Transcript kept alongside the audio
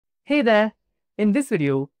Hey there! In this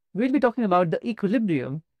video, we'll be talking about the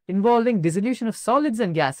equilibrium involving dissolution of solids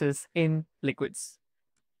and gases in liquids.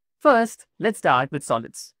 First, let's start with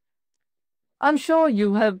solids. I'm sure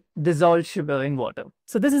you have dissolved sugar in water.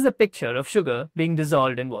 So this is a picture of sugar being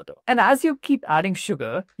dissolved in water. And as you keep adding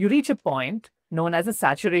sugar, you reach a point known as a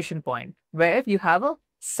saturation point, where you have a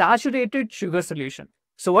saturated sugar solution.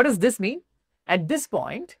 So what does this mean? At this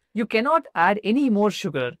point, you cannot add any more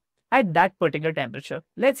sugar at that particular temperature.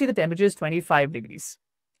 Let's say the temperature is 25 degrees.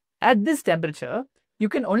 At this temperature, you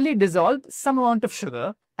can only dissolve some amount of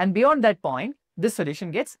sugar, and beyond that point, this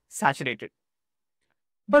solution gets saturated.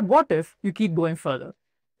 But what if you keep going further?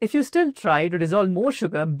 If you still try to dissolve more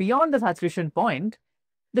sugar beyond the saturation point,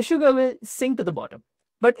 the sugar will sink to the bottom.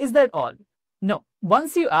 But is that all? No.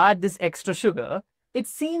 Once you add this extra sugar, it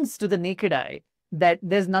seems to the naked eye that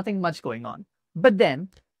there's nothing much going on. But then,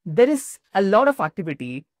 there is a lot of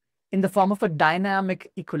activity in the form of a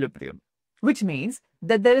dynamic equilibrium, which means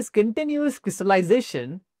that there is continuous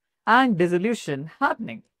crystallization and dissolution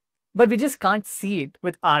happening, but we just can't see it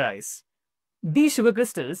with our eyes. These sugar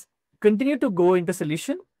crystals continue to go into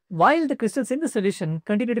solution while the crystals in the solution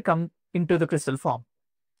continue to come into the crystal form.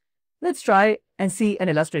 Let's try and see an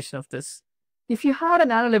illustration of this. If you had a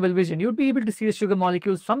nano level vision, you'd be able to see the sugar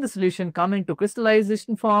molecules from the solution come into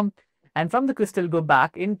crystallization form and from the crystal go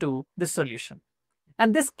back into the solution.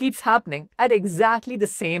 And this keeps happening at exactly the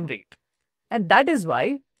same rate. And that is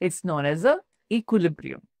why it's known as an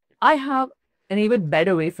equilibrium. I have an even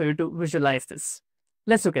better way for you to visualize this.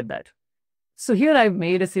 Let's look at that. So here I've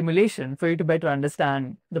made a simulation for you to better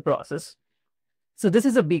understand the process. So this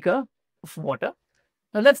is a beaker of water.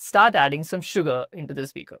 Now let's start adding some sugar into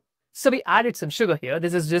this beaker. So we added some sugar here.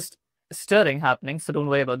 This is just stirring happening, so don't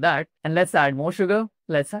worry about that. And let's add more sugar.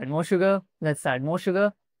 Let's add more sugar. Let's add more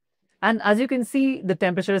sugar. And as you can see, the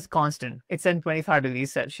temperature is constant. It's at 25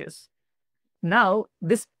 degrees Celsius. Now,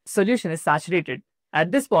 this solution is saturated.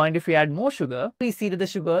 At this point, if we add more sugar, we see that the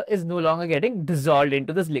sugar is no longer getting dissolved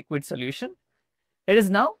into this liquid solution. It is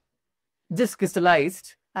now just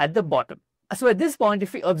crystallized at the bottom. So at this point,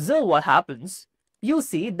 if we observe what happens, you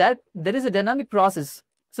see that there is a dynamic process.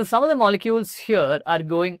 So some of the molecules here are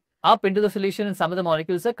going up into the solution and some of the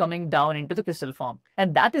molecules are coming down into the crystal form.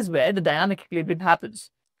 And that is where the dynamic equilibrium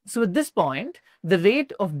happens. So at this point, the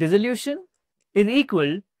rate of dissolution is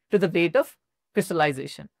equal to the rate of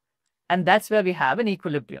crystallization. And that's where we have an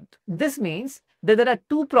equilibrium. This means that there are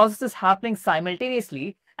two processes happening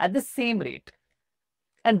simultaneously at the same rate.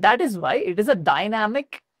 And that is why it is a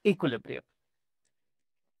dynamic equilibrium.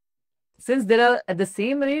 Since they are at the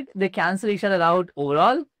same rate, they cancel each other out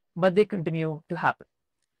overall, but they continue to happen.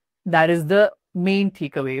 That is the main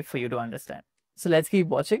takeaway for you to understand. So let's keep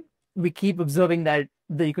watching. We keep observing that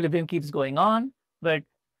the equilibrium keeps going on, but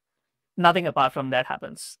nothing apart from that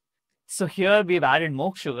happens. So here we've added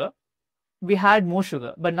more sugar. We had more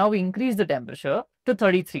sugar, but now we increase the temperature to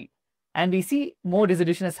 33 and we see more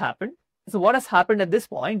dissolution has happened. So what has happened at this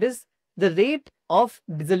point is the rate of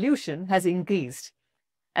dissolution has increased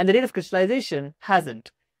and the rate of crystallization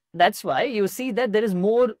hasn't. That's why you see that there is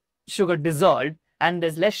more sugar dissolved and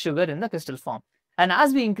there's less sugar in the crystal form. And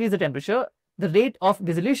as we increase the temperature, the rate of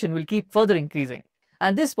dissolution will keep further increasing.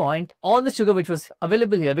 At this point, all the sugar which was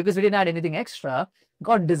available here, because we didn't add anything extra,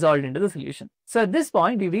 got dissolved into the solution. So at this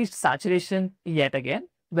point, we reached saturation yet again,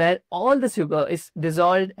 where all the sugar is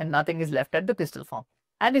dissolved and nothing is left at the crystal form.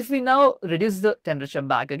 And if we now reduce the temperature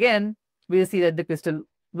back again, we'll see that the crystal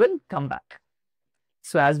will come back.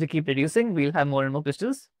 So as we keep reducing, we'll have more and more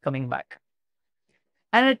crystals coming back.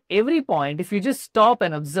 And at every point, if you just stop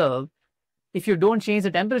and observe, if you don't change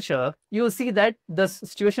the temperature, you will see that the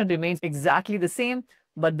situation remains exactly the same,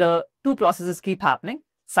 but the two processes keep happening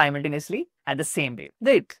simultaneously at the same rate.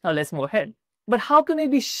 Great, now let's move ahead. But how can we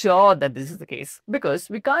be sure that this is the case? Because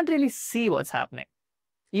we can't really see what's happening,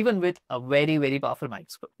 even with a very, very powerful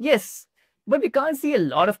microscope. Yes, but we can't see a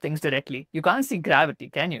lot of things directly. You can't see gravity,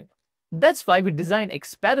 can you? That's why we design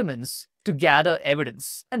experiments to gather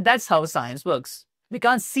evidence. And that's how science works. We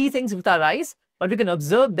can't see things with our eyes, but we can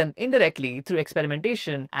observe them indirectly through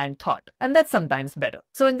experimentation and thought. And that's sometimes better.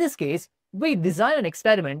 So in this case, we design an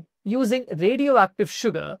experiment using radioactive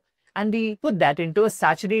sugar and we put that into a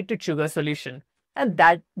saturated sugar solution. And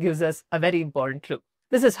that gives us a very important clue.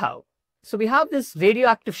 This is how. So we have this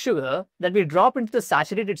radioactive sugar that we drop into the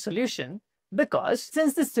saturated solution because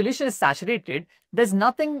since this solution is saturated, there's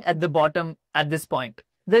nothing at the bottom at this point.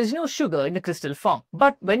 There is no sugar in the crystal form.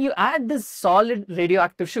 But when you add this solid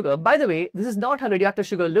radioactive sugar, by the way, this is not how radioactive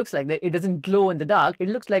sugar looks like. It doesn't glow in the dark. It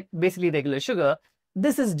looks like basically regular sugar.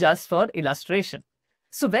 This is just for illustration.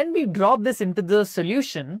 So when we drop this into the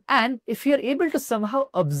solution, and if we are able to somehow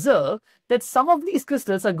observe that some of these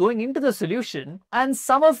crystals are going into the solution and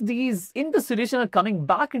some of these in the solution are coming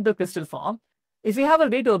back into crystal form, if we have a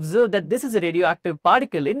way to observe that this is a radioactive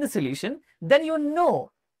particle in the solution, then you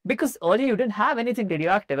know, because earlier you didn't have anything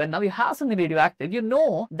radioactive and now you have something radioactive, you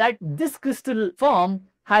know that this crystal form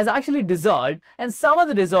has actually dissolved and some of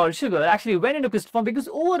the dissolved sugar actually went into crystal form, because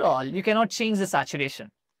overall you cannot change the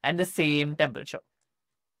saturation at the same temperature.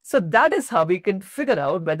 So that is how we can figure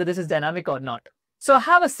out whether this is dynamic or not. So I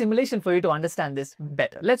have a simulation for you to understand this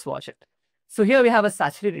better. Let's watch it. So here we have a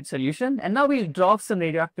saturated solution and now we'll drop some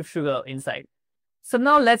radioactive sugar inside. So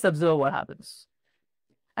now let's observe what happens.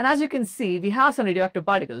 And as you can see, we have some radioactive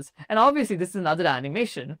particles, and obviously this is another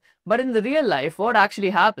animation, but in the real life, what actually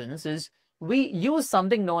happens is we use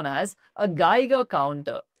something known as a Geiger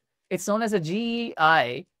counter. It's known as a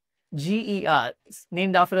GER. It's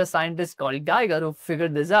named after a scientist called Geiger who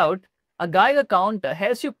figured this out. A Geiger counter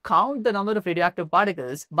helps you count the number of radioactive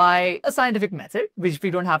particles by a scientific method, which we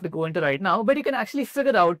don't have to go into right now, but you can actually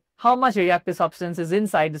figure out how much radioactive substance is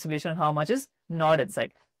inside the solution and how much is not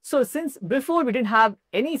inside. So since before we didn't have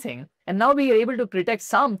anything, and now we are able to detect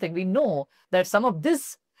something, we know that some of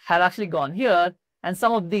this have actually gone here, and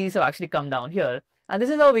some of these have actually come down here. And this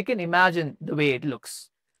is how we can imagine the way it looks.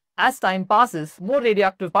 As time passes, more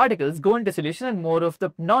radioactive particles go into solution and more of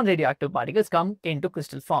the non-radioactive particles come into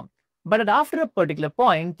crystal form. But after a particular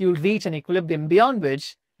point, you'll reach an equilibrium beyond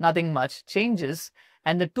which nothing much changes,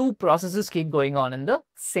 and the two processes keep going on in the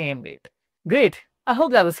same rate. Great. I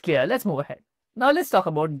hope that was clear. Let's move ahead. Now let's talk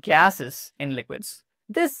about gases in liquids.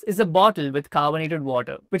 This is a bottle with carbonated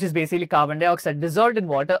water, which is basically carbon dioxide dissolved in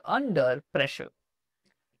water under pressure.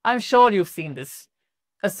 I'm sure you've seen this,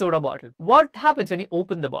 a soda bottle. What happens when you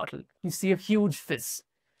open the bottle? You see a huge fizz.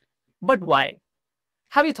 But why?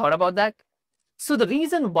 Have you thought about that? So the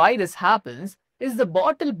reason why this happens is the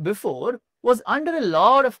bottle before was under a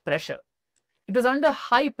lot of pressure. It was under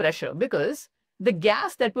high pressure because the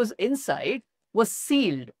gas that was inside was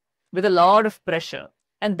sealed with a lot of pressure,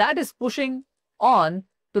 and that is pushing on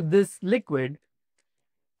to this liquid,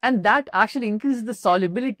 and that actually increases the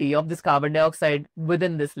solubility of this carbon dioxide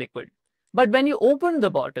within this liquid. But when you open the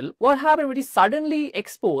bottle, what happened when you suddenly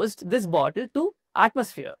exposed this bottle to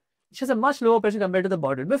atmosphere, which has a much lower pressure compared to the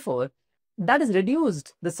bottle before? That has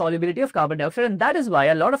reduced the solubility of carbon dioxide, and that is why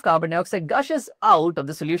a lot of carbon dioxide gushes out of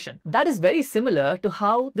the solution. That is very similar to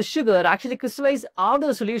how the sugar actually crystallized out of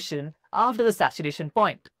the solution after the saturation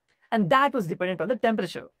point. And that was dependent on the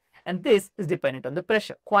temperature. And this is dependent on the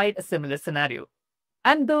pressure. Quite a similar scenario.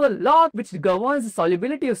 And the law which governs the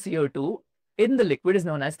solubility of CO2 in the liquid is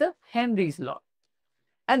known as the Henry's law.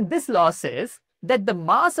 And this law says that the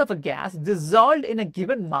mass of a gas dissolved in a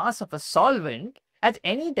given mass of a solvent at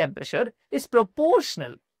any temperature is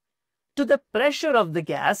proportional to the pressure of the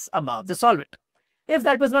gas above the solvent. If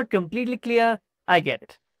that was not completely clear, I get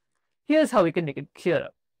it. Here's how we can make it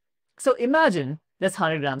clearer. So imagine there's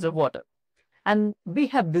 100 grams of water, and we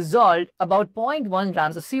have dissolved about 0.1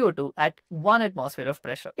 grams of CO2 at 1 atmosphere of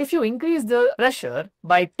pressure. If you increase the pressure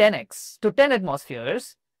by 10x to 10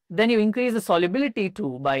 atmospheres, then you increase the solubility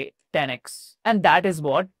too by 10x. And that is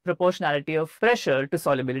what proportionality of pressure to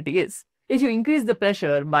solubility is. If you increase the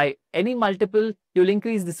pressure by any multiple, you'll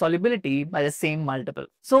increase the solubility by the same multiple.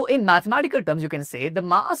 So in mathematical terms, you can say the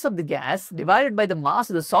mass of the gas divided by the mass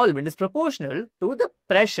of the solvent is proportional to the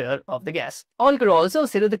pressure of the gas. Or you could also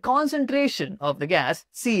say that the concentration of the gas,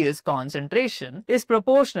 C is concentration, is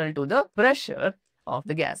proportional to the pressure of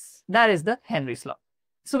the gas. That is the Henry's law.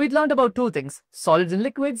 So we learned about two things, solids and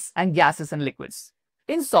liquids and gases and liquids.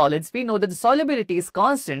 In solids, we know that the solubility is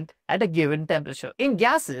constant at a given temperature. In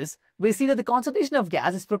gases, we see that the concentration of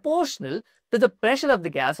gas is proportional to the pressure of the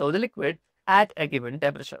gas or the liquid at a given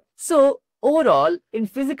temperature. So overall, in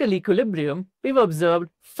physical equilibrium, we've observed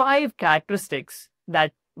 5 characteristics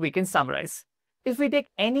that we can summarize. If we take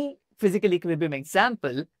any physical equilibrium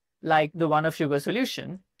example, like the one of sugar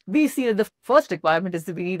solution, we see that the first requirement is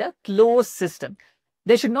that we need a closed system.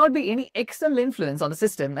 There should not be any external influence on the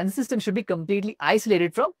system, and the system should be completely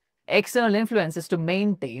isolated from external influences to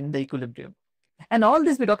maintain the equilibrium. And all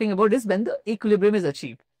this we're talking about is when the equilibrium is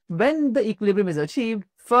achieved. When the equilibrium is achieved,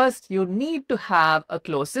 first you need to have a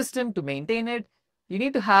closed system to maintain it. You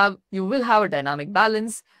will have a dynamic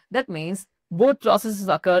balance. That means both processes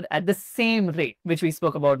occur at the same rate, which we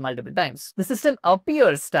spoke about multiple times. The system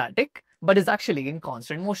appears static, but is actually in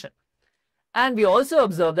constant motion. And we also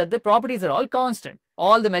observe that the properties are all constant.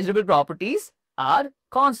 All the measurable properties are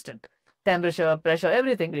constant. Temperature, pressure,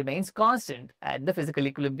 everything remains constant at the physical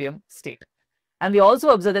equilibrium state. And we also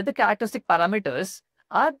observe that the characteristic parameters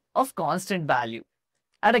are of constant value.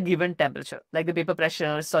 at a given temperature, like the paper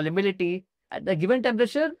pressure, solubility. At the given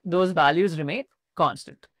temperature, those values remain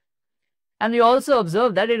constant. And we also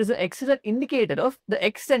observe that it is an excellent indicator of the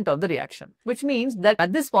extent of the reaction, which means that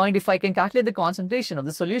at this point, if I can calculate the concentration of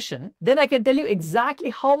the solution, then I can tell you exactly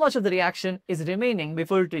how much of the reaction is remaining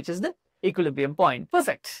before it reaches the equilibrium point.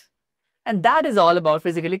 Perfect. And that is all about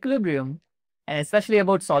physical equilibrium, and especially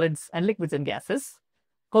about solids and liquids and gases.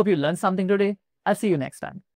 Hope you learned something today. I'll see you next time.